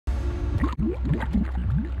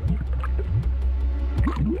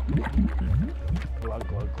Glug, glug,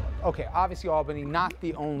 glug. Okay, obviously Albany, not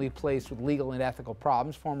the only place with legal and ethical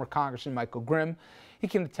problems. Former Congressman Michael Grimm, he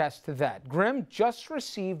can attest to that. Grimm just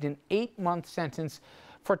received an 8-month sentence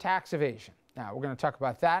for tax evasion. Now, we're going to talk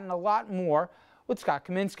about that and a lot more with Scott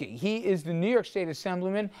Kaminsky. He is the New York State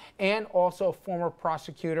Assemblyman and also a former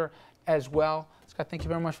prosecutor as well. Scott, thank you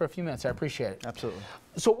very much for a few minutes. I appreciate it. Absolutely.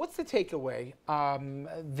 So what's the takeaway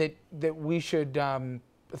that we should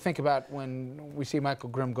think about when we see Michael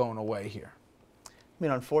Grimm going away here? I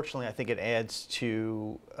mean, unfortunately, I think it adds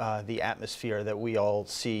to the atmosphere that we all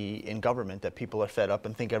see in government, that people are fed up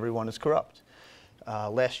and think everyone is corrupt.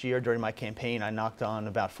 Last year, during my campaign, I knocked on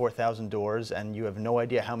about 4,000 doors, and you have no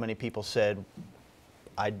idea how many people said,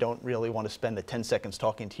 I don't really want to spend the 10 seconds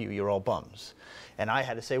talking to you, you're all bums. And I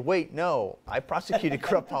had to say, wait, no, I prosecuted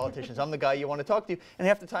corrupt politicians. I'm the guy you want to talk to. And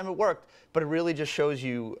half the time it worked. But it really just shows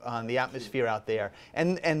you the atmosphere out there.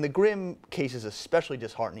 And the Grimm case is especially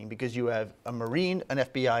disheartening because you have a Marine, an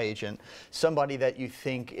FBI agent, somebody that you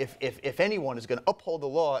think if anyone is going to uphold the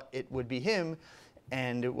law, it would be him.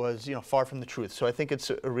 And it was, you know, far from the truth. So I think it's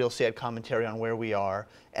a real sad commentary on where we are.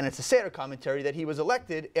 And it's a sadder commentary that he was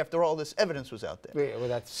elected after all this evidence was out there. Yeah, well,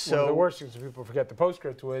 that's one of the worst things people forget. The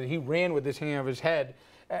postscript was he ran with this hanging over his head,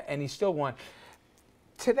 and he still won.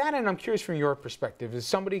 To that end, I'm curious from your perspective, as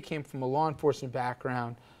somebody who came from a law enforcement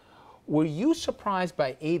background, were you surprised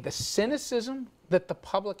by, A, the cynicism that the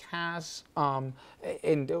public has?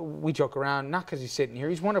 And we joke around, not because he's sitting here,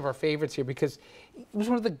 he's one of our favorites here because he was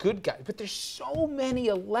one of the good guys. But there's so many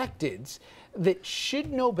electeds that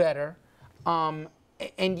should know better, and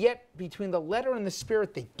yet between the letter and the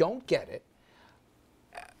spirit, they don't get it.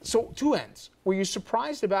 So two ends. Were you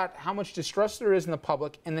surprised about how much distrust there is in the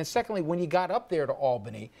public? And then secondly, when you got up there to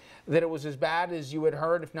Albany, that it was as bad as you had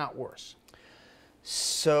heard, if not worse?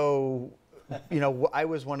 So, you know, I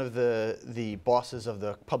was one of the bosses of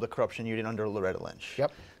the Public Corruption Unit under Loretta Lynch.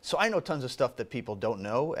 Yep. So I know tons of stuff that people don't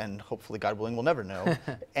know, and hopefully, God willing, will never know.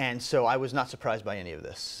 And so I was not surprised by any of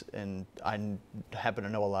this, and I happen to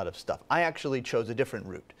know a lot of stuff. I actually chose a different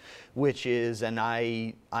route, which is, and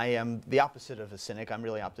I am the opposite of a cynic. I'm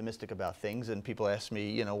really optimistic about things, and people ask me,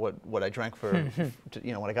 you know, what I drank for,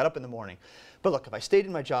 you know, when I got up in the morning. But look, if I stayed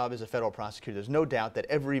in my job as a federal prosecutor, there's no doubt that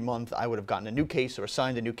every month I would have gotten a new case or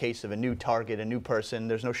assigned a new case of a new target, a new person.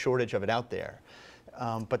 There's no shortage of it out there.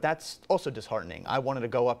 But that's also disheartening. I wanted to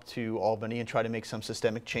go up to Albany and try to make some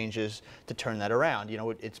systemic changes to turn that around. You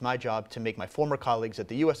know, it's my job to make my former colleagues at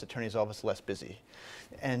the U.S. Attorney's Office less busy.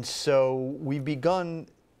 And so we've begun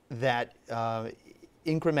that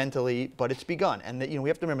incrementally, but it's begun. And you know, we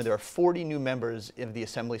have to remember there are 40 new members of the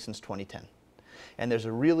Assembly since 2010. And there's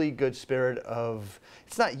a really good spirit of,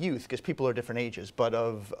 it's not youth because people are different ages, but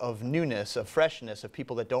of newness, of freshness, of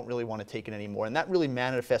people that don't really want to take it anymore. And that really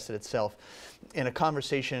manifested itself in a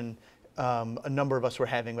conversation a number of us were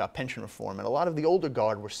having about pension reform. And a lot of the older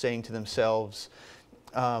guard were saying to themselves,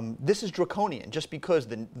 this is draconian. Just because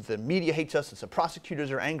the media hates us and the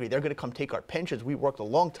prosecutors are angry, they're going to come take our pensions. We worked a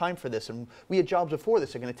long time for this, and we had jobs before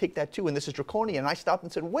this. They're going to take that too, and this is draconian. And I stopped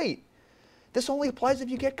and said, wait, this only applies if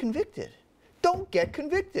you get convicted. Don't get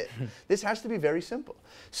convicted. This has to be very simple.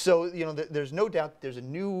 So, you know, there's no doubt there's a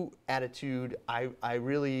new attitude. I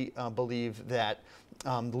really believe that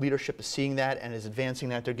the leadership is seeing that and is advancing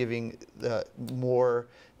that. They're giving less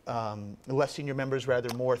senior members,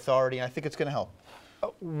 rather, more authority. And I think it's going to help.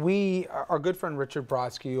 Our good friend Richard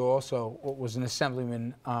Brodsky, who also was an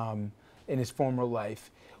assemblyman in his former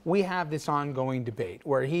life, we have this ongoing debate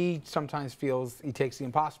where he sometimes feels he takes the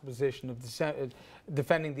impossible position of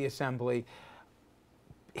defending the assembly.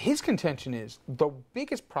 His contention is the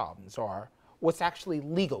biggest problems are what's actually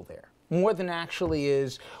legal there, more than actually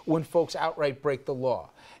is when folks outright break the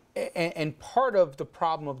law. And part of the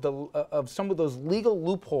problem of some of those legal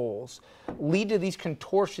loopholes lead to these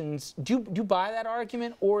contortions. Do you buy that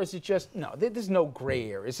argument, or is it just, no, there's no gray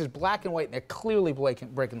area? This is black and white, and they're clearly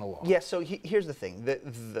breaking the law? Yeah, so here's the thing.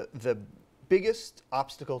 The biggest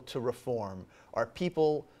obstacle to reform are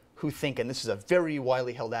people who think, and this is a very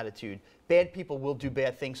widely held attitude, bad people will do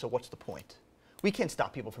bad things, so what's the point? We can't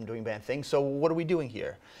stop people from doing bad things, so what are we doing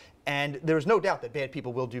here? And there's no doubt that bad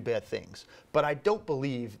people will do bad things. But I don't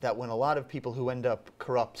believe that when a lot of people who end up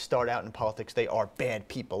corrupt start out in politics, they are bad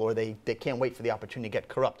people, or they can't wait for the opportunity to get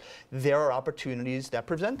corrupt. There are opportunities that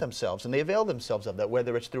present themselves, and they avail themselves of that,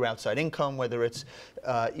 whether it's through outside income, whether it's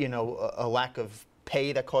you know, a lack of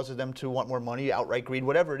pay that causes them to want more money, outright greed,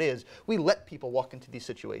 whatever it is. We let people walk into these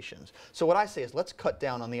situations. So what I say is let's cut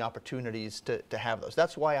down on the opportunities to have those.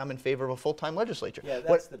 That's why I'm in favor of a full-time legislature. Yeah,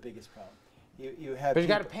 that's the biggest problem. You have. But you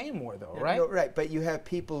got to pay more, though, right? No, right, but you have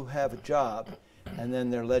people who have a job, and then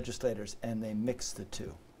they're legislators, and they mix the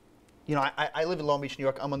two. You know, I live in Long Beach, New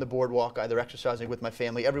York. I'm on the boardwalk, either exercising with my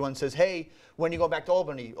family. Everyone says, hey, when you go back to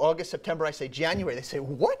Albany? August, September? I say January. They say,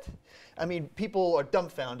 what? I mean, people are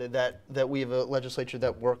dumbfounded that we have a legislature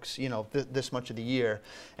that works, you know, this much of the year.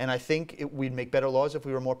 And I think we'd make better laws if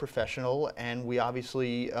we were more professional, and we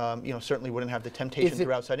obviously, you know, certainly wouldn't have the temptation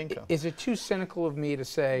through outside income. Is it too cynical of me to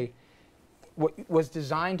say what was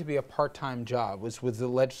designed to be a part-time job was the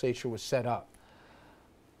legislature was set up?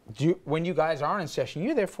 When you guys are in session,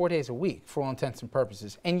 you're there 4 days a week for all intents and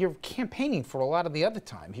purposes, and you're campaigning for a lot of the other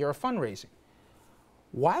time. You're fundraising.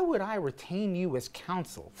 Why would I retain you as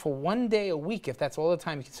counsel for 1 day a week if that's all the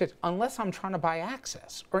time you can sit, unless I'm trying to buy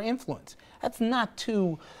access or influence? That's not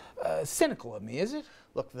too cynical of me, is it?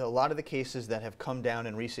 Look, a lot of the cases that have come down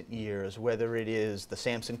in recent years, whether it is the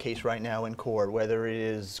Sampson case right now in court, whether it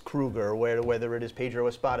is Kruger, whether it is Pedro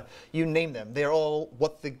Espada, you name them, they're all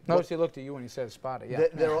what the... Notice he looked at you when he said Espada, yeah.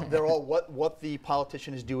 They're all what the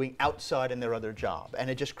politician is doing outside in their other job. And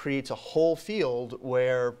it just creates a whole field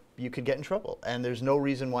where you could get in trouble. And there's no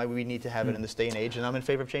reason why we need to have it in this day and age, and I'm in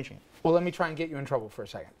favor of changing it. Well, let me try and get you in trouble for a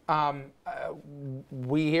second.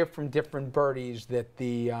 We hear from different birdies that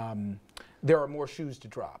there are more shoes to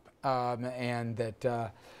drop, and that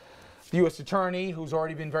the U.S. Attorney, who's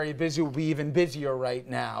already been very busy, will be even busier right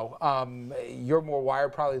now. You're more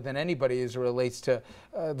wired probably than anybody as it relates to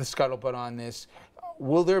the scuttlebutt on this.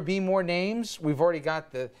 Will there be more names? We've already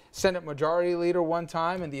got the Senate Majority Leader one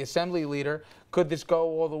time and the Assembly Leader. Could this go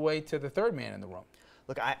all the way to the third man in the room?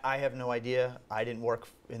 Look, I have no idea. I didn't work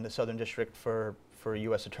in the Southern District for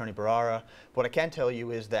U.S. Attorney Barrara. What I can tell you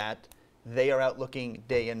is that they are out looking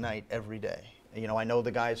day and night every day. You know, I know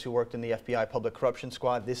the guys who worked in the FBI Public Corruption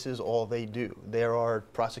Squad. This is all they do. There are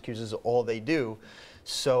prosecutors, all they do.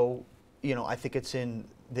 So, you know, I think it's in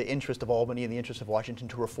the interest of Albany and the interest of Washington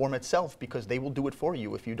to reform itself, because they will do it for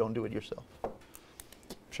you if you don't do it yourself. I'm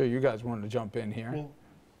sure you guys wanted to jump in here. Well,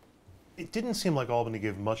 it didn't seem like Albany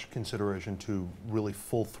gave much consideration to really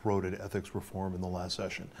full-throated ethics reform in the last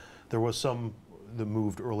session. There was some that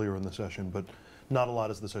moved earlier in the session, but not a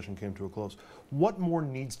lot as the session came to a close. What more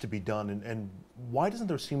needs to be done, and why doesn't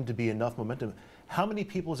there seem to be enough momentum? How many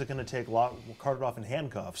people is it going to take carted off in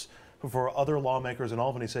handcuffs before other lawmakers in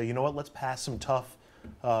Albany say, you know what, let's pass some tough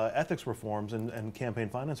ethics reforms and campaign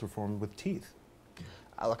finance reform with teeth?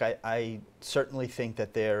 Look, I certainly think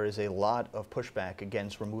that there is a lot of pushback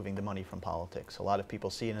against removing the money from politics. A lot of people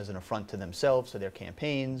see it as an affront to themselves, to their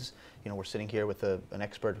campaigns. You know, we're sitting here with an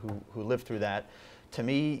expert who lived through that. To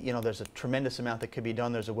me, you know, there's a tremendous amount that could be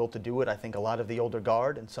done. There's a will to do it. I think a lot of the older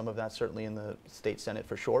guard, and some of that certainly in the state Senate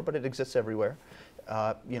for sure, but it exists everywhere,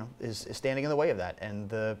 you know, is standing in the way of that. And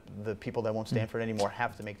the people that won't stand for it anymore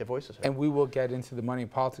have to make their voices heard. And we will get into the money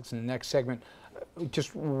and politics in the next segment.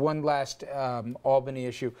 Just one last Albany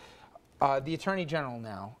issue. The Attorney General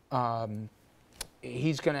now,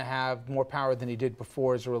 he's going to have more power than he did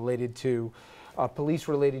before as related to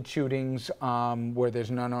police-related shootings where there's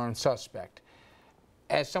an unarmed suspect.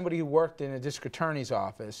 As somebody who worked in a district attorney's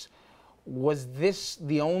office, was this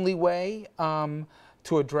the only way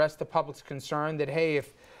to address the public's concern that, hey,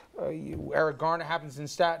 if Eric Garner happens in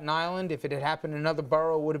Staten Island, if it had happened in another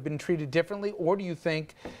borough, it would have been treated differently? Or do you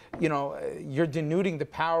think, you know, you're denuding the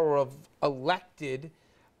power of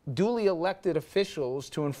duly elected officials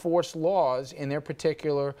to enforce laws in their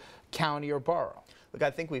particular county or borough? Look,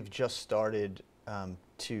 I think we've just started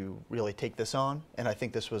to really take this on, and I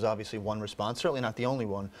think this was obviously one response, certainly not the only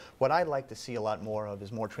one. What I'd like to see a lot more of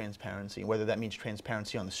is more transparency, whether that means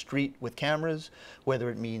transparency on the street with cameras,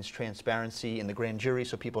 whether it means transparency in the grand jury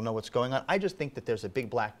so people know what's going on. I just think that there's a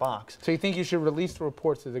big black box. So you think you should release the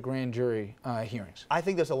reports of the grand jury hearings? I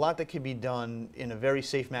think there's a lot that can be done in a very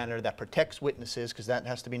safe manner that protects witnesses, because that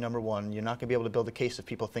has to be number one. You're not going to be able to build a case if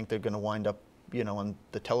people think they're going to wind up, you know, on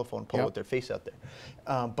the telephone pole with their face out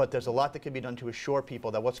there. But there's a lot that can be done to assure people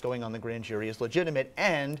that what's going on in the grand jury is legitimate,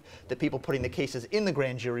 and the people putting the cases in the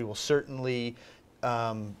grand jury will certainly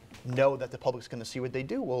know that the public's going to see what they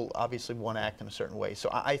do, will obviously want to act in a certain way. So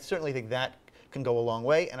I certainly think that can go a long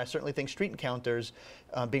way, and I certainly think street encounters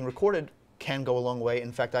being recorded can go a long way.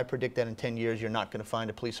 In fact, I predict that in 10 years, you're not going to find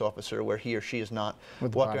a police officer where he or she is not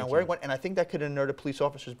walking around wearing one. And I think that could inure a police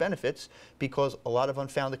officer's benefits, because a lot of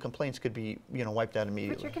unfounded complaints could be, you know, wiped out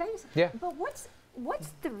immediately. Richard, can I just, yeah. But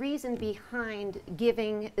what's the reason behind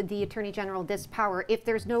giving the Attorney General this power if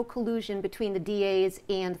there's no collusion between the DAs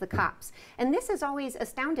and the cops? And this has always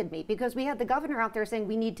astounded me, because we had the governor out there saying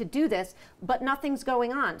we need to do this, but nothing's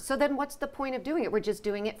going on. So then what's the point of doing it? We're just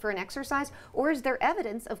doing it for an exercise? Or is there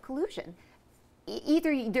evidence of collusion?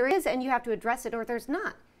 either there is and you have to address it, or there's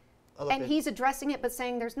not. Look, And he's addressing it but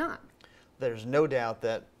saying there's not. There's no doubt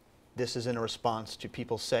that this is in a response to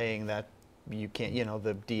people saying that you can't,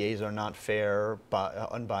 the DAs are not fair,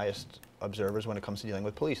 unbiased observers when it comes to dealing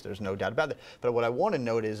with police. There's no doubt about that. But what I want to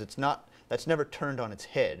note is that's never turned on its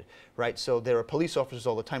head, right? So there are police officers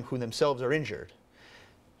all the time who themselves are injured.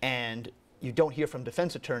 And you don't hear from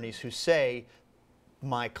defense attorneys who say,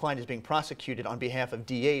 my client is being prosecuted on behalf of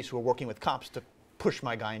DAs who are working with cops to push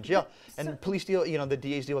my guy in jail. And police deal, the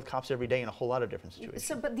DAs deal with cops every day in a whole lot of different situations.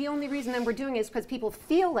 So, but the only reason that we're doing it is because people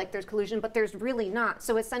feel like there's collusion, but there's really not.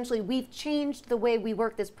 So essentially, we've changed the way we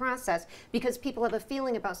work this process because people have a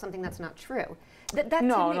feeling about something that's not true.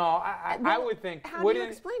 I would think. How do you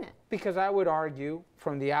explain it? Because I would argue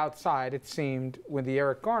from the outside, it seemed with the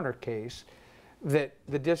Eric Garner case, that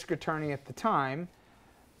the district attorney at the time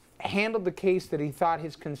handled the case that he thought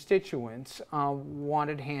his constituents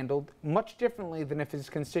wanted handled much differently than if his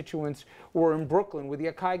constituents were in Brooklyn with the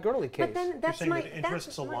Akai Gurley case. But then that's You're saying my that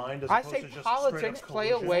interests aligned as I opposed say to just politics straight up play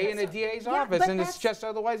a collusion? way in a DA's Yeah, office, but and it's that's- just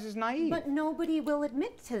otherwise is naive. But nobody will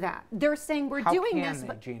admit to that. They're saying we're How doing can this, they,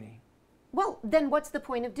 but Jeannie? well, then what's the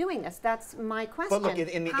point of doing this? That's my question. look,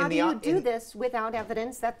 How do you do this without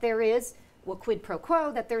evidence that there is, well, quid pro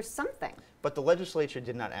quo, that there's something? But the legislature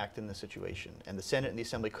did not act in the situation, and the Senate and the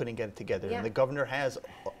Assembly couldn't get it together. Yeah. And the governor has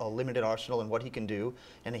a limited arsenal in what he can do,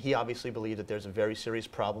 and he obviously believed that there's a very serious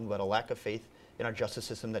problem about a lack of faith in our justice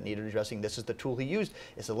system that needed addressing. This is the tool he used.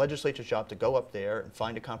 It's the legislature's job to go up there and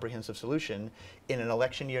find a comprehensive solution. In an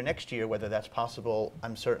election year next year, whether that's possible,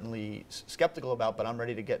 I'm certainly skeptical about, but I'm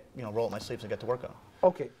ready to get, roll up my sleeves and get to work on it.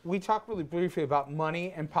 Okay, we talked really briefly about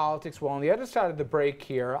money and politics. Well, on the other side of the break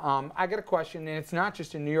here, I got a question, and it's not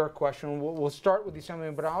just a New York question. We'll start with the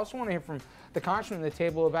Assemblyman, but I also want to hear from the congressman at the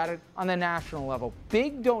table about it on the national level.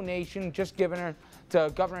 Big donation just given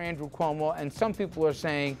to Governor Andrew Cuomo, and some people are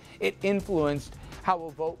saying it influenced how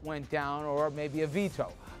a vote went down or maybe a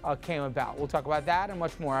veto came about. We'll talk about that and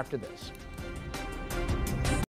much more after this.